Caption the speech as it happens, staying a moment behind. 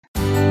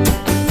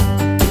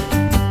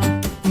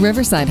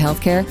Riverside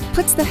Healthcare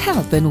puts the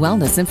health and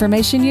wellness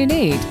information you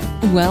need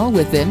well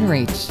within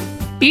reach.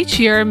 Each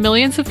year,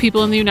 millions of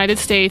people in the United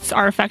States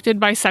are affected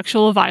by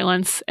sexual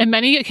violence, and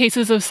many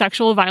cases of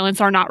sexual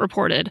violence are not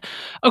reported.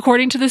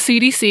 According to the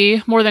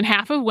CDC, more than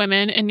half of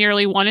women and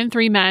nearly 1 in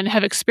 3 men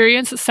have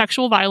experienced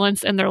sexual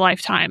violence in their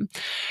lifetime.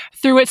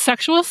 Through its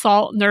Sexual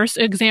Assault Nurse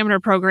Examiner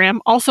Program,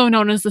 also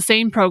known as the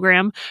SANE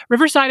Program,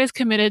 Riverside is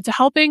committed to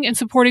helping and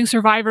supporting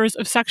survivors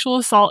of sexual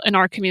assault in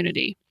our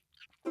community.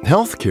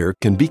 Healthcare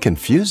can be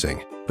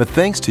confusing, but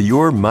thanks to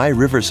your My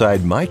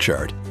Riverside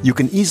MyChart, you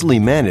can easily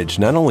manage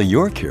not only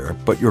your care,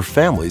 but your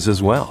family's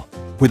as well.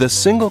 With a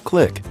single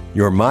click,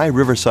 your My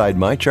Riverside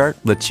MyChart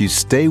lets you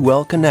stay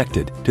well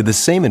connected to the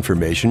same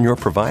information your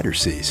provider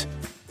sees.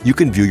 You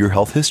can view your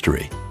health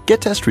history,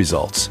 get test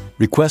results,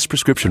 request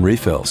prescription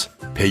refills,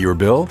 pay your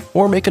bill,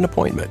 or make an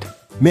appointment.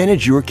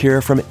 Manage your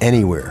care from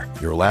anywhere,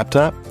 your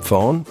laptop,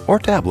 phone, or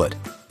tablet.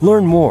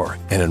 Learn more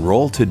and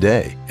enroll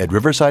today at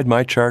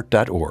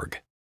riversidemychart.org.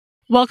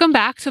 Welcome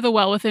back to the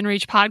Well Within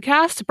Reach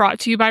podcast, brought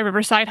to you by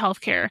Riverside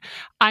Healthcare.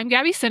 I'm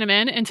Gabby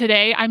Cinnamon, and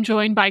today I'm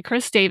joined by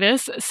Chris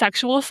Davis,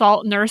 Sexual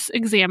Assault Nurse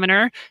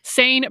Examiner,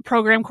 SANE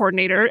Program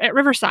Coordinator at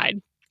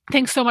Riverside.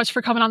 Thanks so much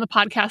for coming on the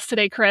podcast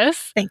today,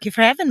 Chris. Thank you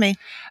for having me.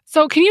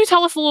 So can you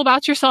tell us a little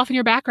about yourself and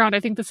your background? I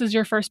think this is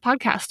your first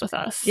podcast with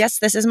us. Yes,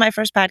 this is my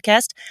first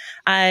podcast.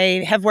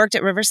 I have worked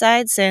at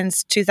Riverside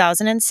since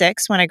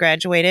 2006 when I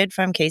graduated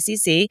from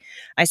KCC.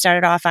 I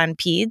started off on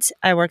PEDS.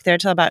 I worked there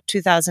till about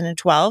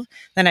 2012.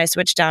 Then I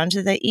switched down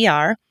to the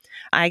ER.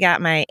 I got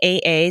my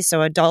AA,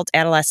 so Adult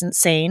Adolescent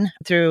SANE,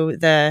 through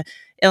the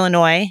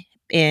Illinois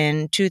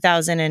in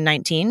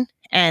 2019.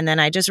 And then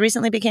I just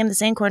recently became the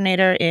SANE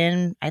coordinator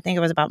in, I think it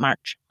was about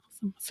March.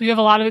 So you have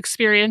a lot of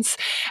experience.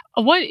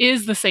 What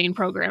is the SANE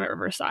program at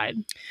Riverside?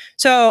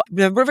 So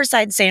the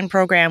Riverside SANE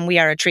program, we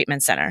are a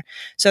treatment center.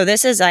 So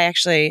this is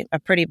actually a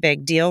pretty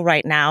big deal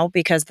right now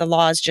because the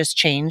laws just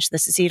changed. The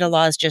CETA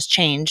laws just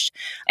changed.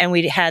 And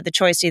we had the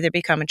choice to either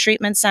become a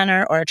treatment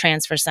center or a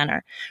transfer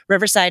center.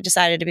 Riverside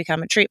decided to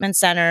become a treatment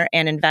center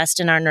and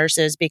invest in our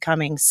nurses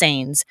becoming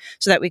SANEs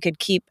so that we could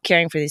keep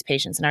caring for these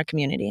patients in our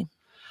community.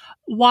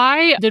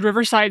 Why did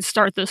Riverside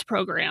start this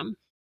program?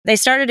 They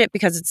started it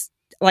because it's,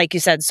 like you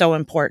said, so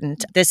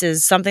important. This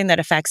is something that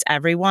affects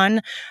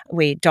everyone.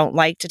 We don't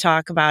like to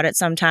talk about it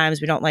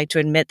sometimes. We don't like to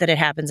admit that it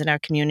happens in our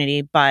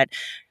community, but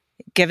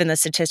given the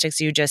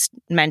statistics you just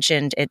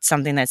mentioned, it's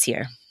something that's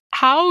here.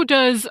 How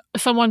does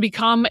someone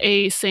become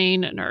a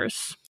SANE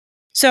nurse?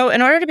 So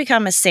in order to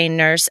become a SANE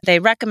nurse, they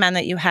recommend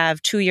that you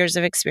have 2 years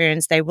of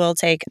experience. They will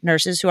take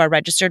nurses who are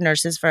registered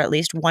nurses for at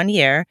least 1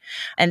 year.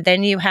 And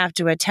then you have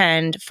to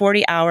attend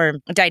 40-hour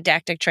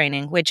didactic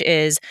training, which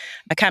is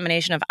a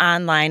combination of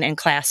online and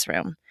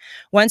classroom.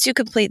 Once you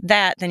complete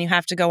that, then you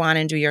have to go on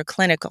and do your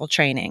clinical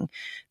training.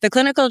 The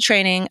clinical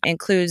training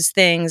includes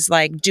things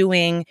like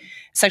doing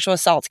sexual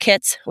assault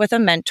kits with a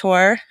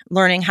mentor,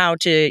 learning how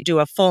to do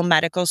a full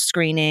medical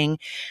screening,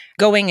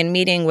 going and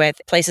meeting with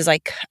places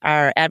like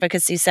our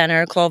advocacy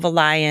center, Clove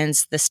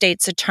Alliance, the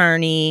state's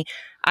attorney.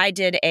 I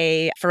did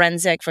a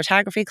forensic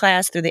photography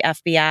class through the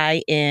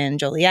FBI in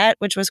Joliet,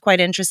 which was quite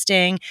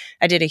interesting.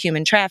 I did a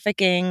human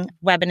trafficking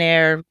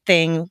webinar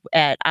thing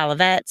at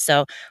Olivet.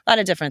 So a lot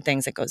of different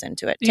things that goes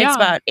into it. It takes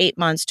about 8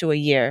 months to a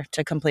year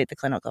to complete the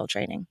clinical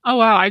training. Oh,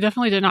 wow. I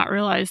definitely did not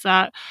realize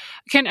that.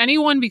 Can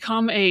anyone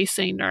become a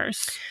SANE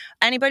nurse?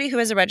 Anybody who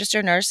is a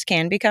registered nurse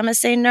can become a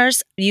SANE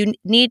nurse. You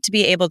need to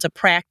be able to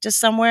practice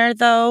somewhere,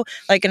 though,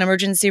 like an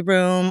emergency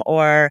room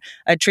or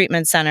a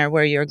treatment center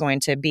where you're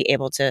going to be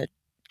able to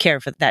care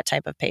for that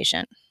type of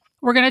patient.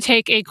 We're going to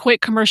take a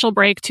quick commercial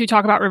break to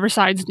talk about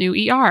Riverside's new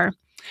ER.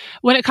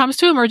 When it comes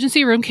to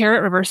emergency room care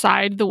at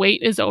Riverside, the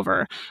wait is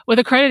over. With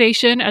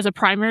accreditation as a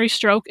primary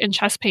stroke and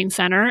chest pain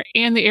center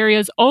and the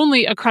area's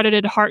only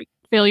accredited heart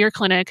failure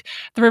clinic,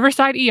 the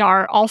Riverside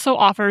ER also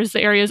offers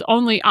the area's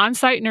only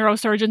on-site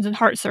neurosurgeons and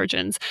heart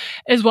surgeons,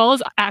 as well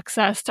as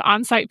access to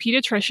on-site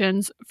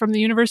pediatricians from the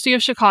University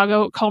of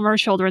Chicago Comer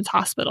Children's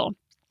Hospital.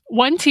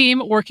 One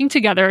team working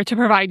together to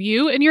provide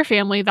you and your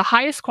family the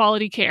highest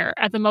quality care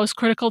at the most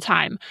critical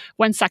time,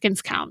 when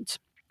seconds count.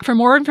 For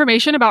more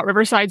information about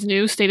Riverside's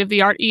new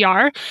state-of-the-art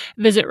ER,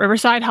 visit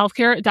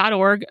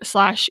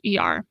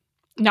riversidehealthcare.org/ER.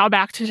 Now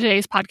back to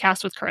today's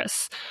podcast with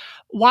Chris.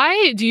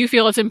 Why do you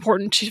feel it's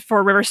important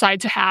for Riverside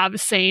to have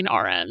SANE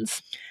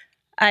RNs?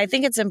 I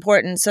think it's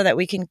important so that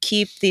we can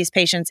keep these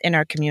patients in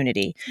our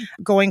community.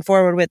 Going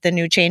forward with the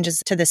new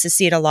changes to the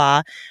CETA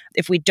law,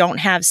 if we don't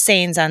have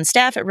SANEs on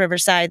staff at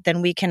Riverside,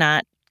 then we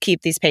cannot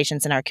keep these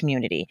patients in our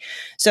community.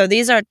 So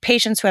these are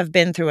patients who have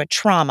been through a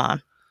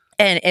trauma.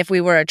 And if we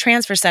were a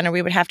transfer center,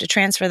 we would have to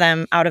transfer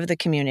them out of the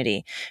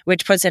community,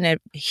 which puts in a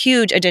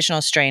huge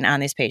additional strain on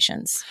these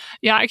patients.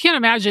 Yeah, I can't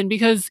imagine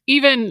because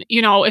even,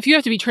 if you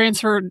have to be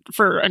transferred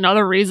for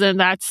another reason,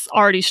 that's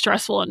already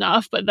stressful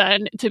enough. But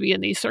then to be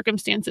in these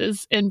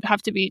circumstances and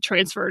have to be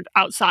transferred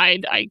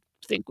outside, I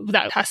think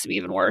that has to be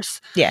even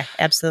worse. Yeah,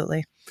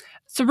 absolutely.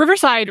 So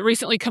Riverside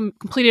recently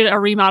completed a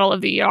remodel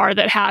of the ER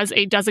that has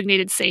a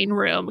designated SANE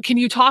room. Can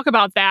you talk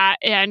about that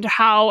and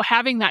how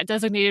having that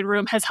designated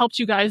room has helped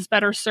you guys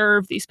better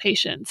serve these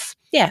patients?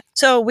 Yeah.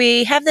 So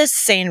we have this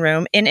SANE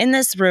room, and in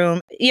this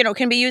room,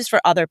 can be used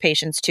for other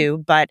patients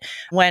too. But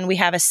when we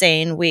have a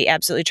SANE, we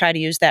absolutely try to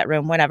use that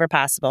room whenever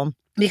possible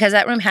because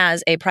that room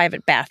has a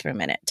private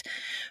bathroom in it.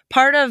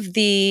 Part of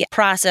the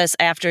process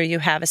after you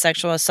have a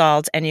sexual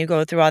assault and you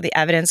go through all the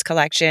evidence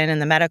collection and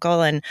the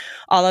medical and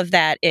all of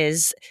that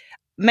is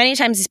many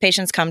times these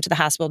patients come to the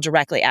hospital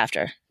directly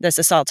after this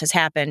assault has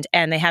happened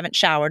and they haven't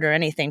showered or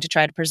anything to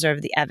try to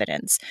preserve the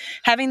evidence.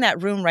 Having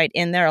that room right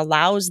in there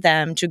allows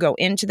them to go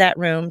into that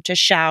room to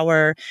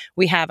shower.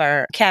 We have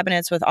our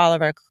cabinets with all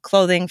of our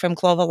clothing from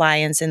Clove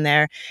Alliance in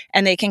there,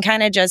 and they can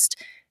kind of just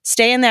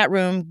stay in that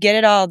room, get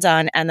it all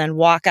done, and then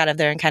walk out of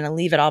there and kind of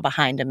leave it all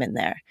behind them in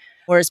there.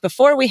 Whereas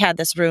before we had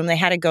this room, they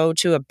had to go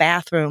to a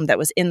bathroom that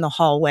was in the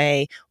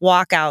hallway,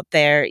 walk out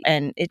there,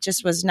 and it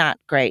just was not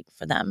great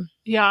for them.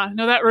 Yeah,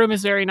 no, that room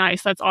is very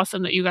nice. That's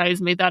awesome that you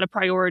guys made that a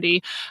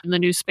priority in the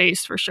new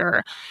space for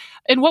sure.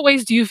 In what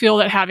ways do you feel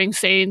that having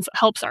SANEs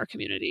helps our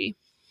community?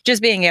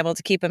 Just being able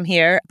to keep them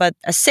here. But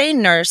a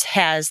SANE nurse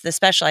has the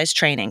specialized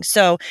training.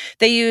 So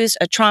they use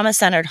a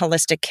trauma-centered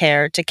holistic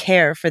care to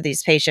care for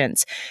these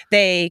patients.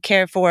 They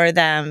care for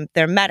them,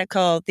 their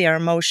medical, their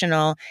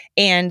emotional,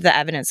 and the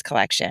evidence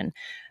collection.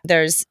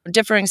 There's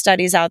differing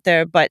studies out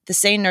there, but the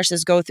SANE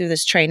nurses go through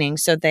this training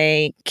so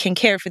they can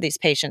care for these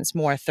patients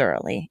more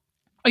thoroughly.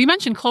 Oh, you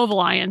mentioned Clove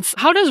Alliance.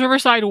 How does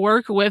Riverside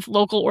work with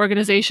local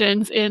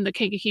organizations in the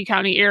Kankakee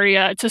County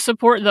area to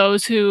support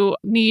those who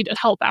need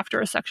help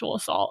after a sexual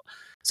assault?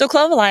 So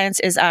Clove Alliance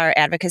is our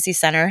advocacy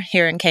center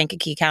here in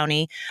Kankakee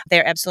County.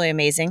 They're absolutely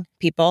amazing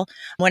people.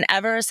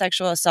 Whenever a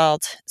sexual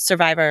assault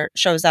survivor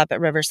shows up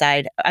at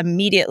Riverside,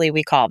 immediately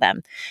we call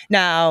them.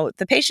 Now,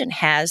 the patient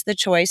has the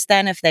choice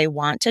then if they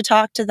want to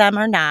talk to them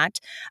or not.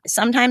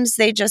 Sometimes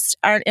they just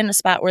aren't in a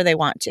spot where they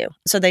want to,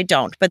 so they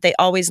don't. But they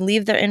always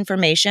leave their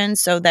information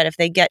so that if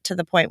they get to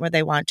the point where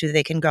they want to,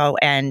 they can go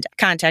and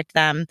contact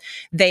them.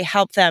 They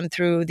help them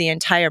through the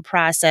entire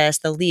process,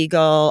 the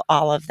legal,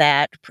 all of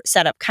that,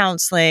 set up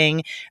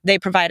counseling. They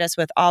provide us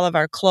with all of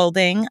our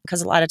clothing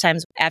because a lot of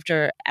times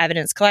after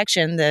evidence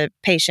collection, the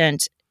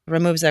patient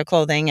removes their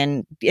clothing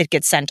and it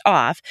gets sent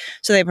off.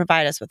 So they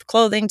provide us with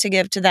clothing to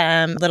give to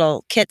them,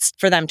 little kits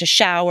for them to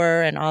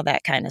shower and all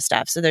that kind of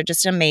stuff. So they're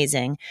just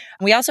amazing.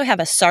 We also have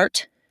a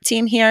SART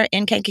team here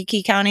in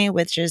Kankakee County,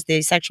 which is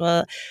the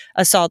Sexual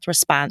Assault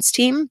Response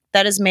Team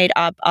that is made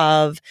up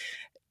of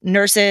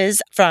nurses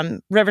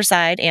from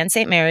Riverside and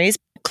St. Mary's,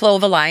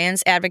 Clove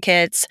Alliance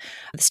advocates,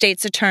 the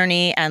state's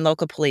attorney, and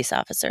local police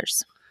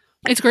officers.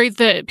 It's great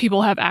that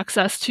people have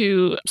access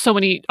to so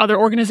many other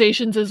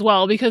organizations as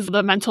well, because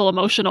the mental,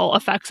 emotional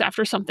effects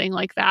after something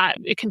like that,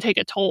 it can take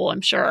a toll,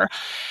 I'm sure.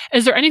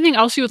 Is there anything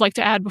else you would like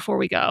to add before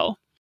we go?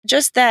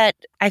 Just that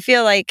I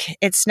feel like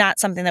it's not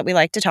something that we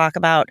like to talk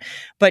about,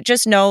 but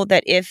just know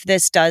that if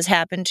this does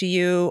happen to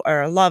you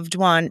or a loved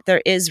one,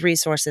 there is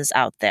resources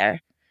out there.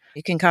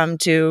 You can come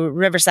to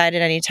Riverside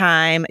at any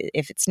time.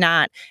 If it's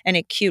not an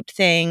acute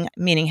thing,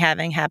 meaning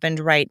having happened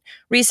right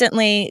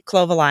recently,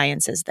 Clove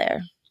Alliance is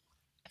there.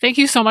 Thank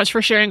you so much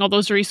for sharing all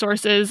those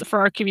resources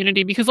for our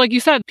community, because like you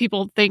said,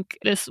 people think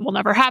this will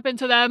never happen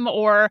to them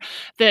or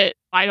that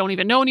I don't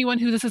even know anyone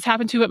who this has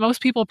happened to, but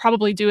most people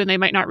probably do and they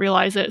might not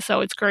realize it.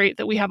 So it's great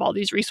that we have all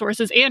these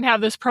resources and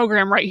have this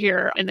program right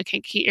here in the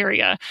Kankakee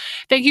area.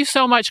 Thank you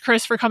so much,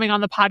 Chris, for coming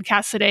on the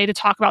podcast today to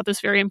talk about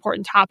this very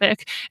important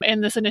topic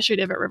and this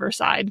initiative at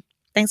Riverside.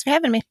 Thanks for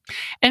having me.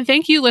 And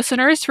thank you,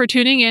 listeners, for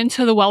tuning in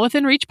to the Well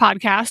Within Reach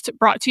podcast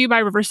brought to you by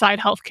Riverside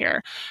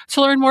Healthcare.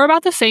 To learn more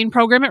about the SANE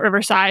program at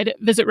Riverside,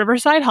 visit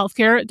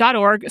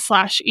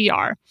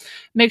riversidehealthcare.org/ER.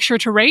 Make sure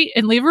to rate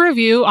and leave a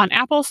review on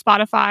Apple,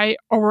 Spotify,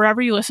 or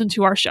wherever you listen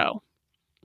to our show.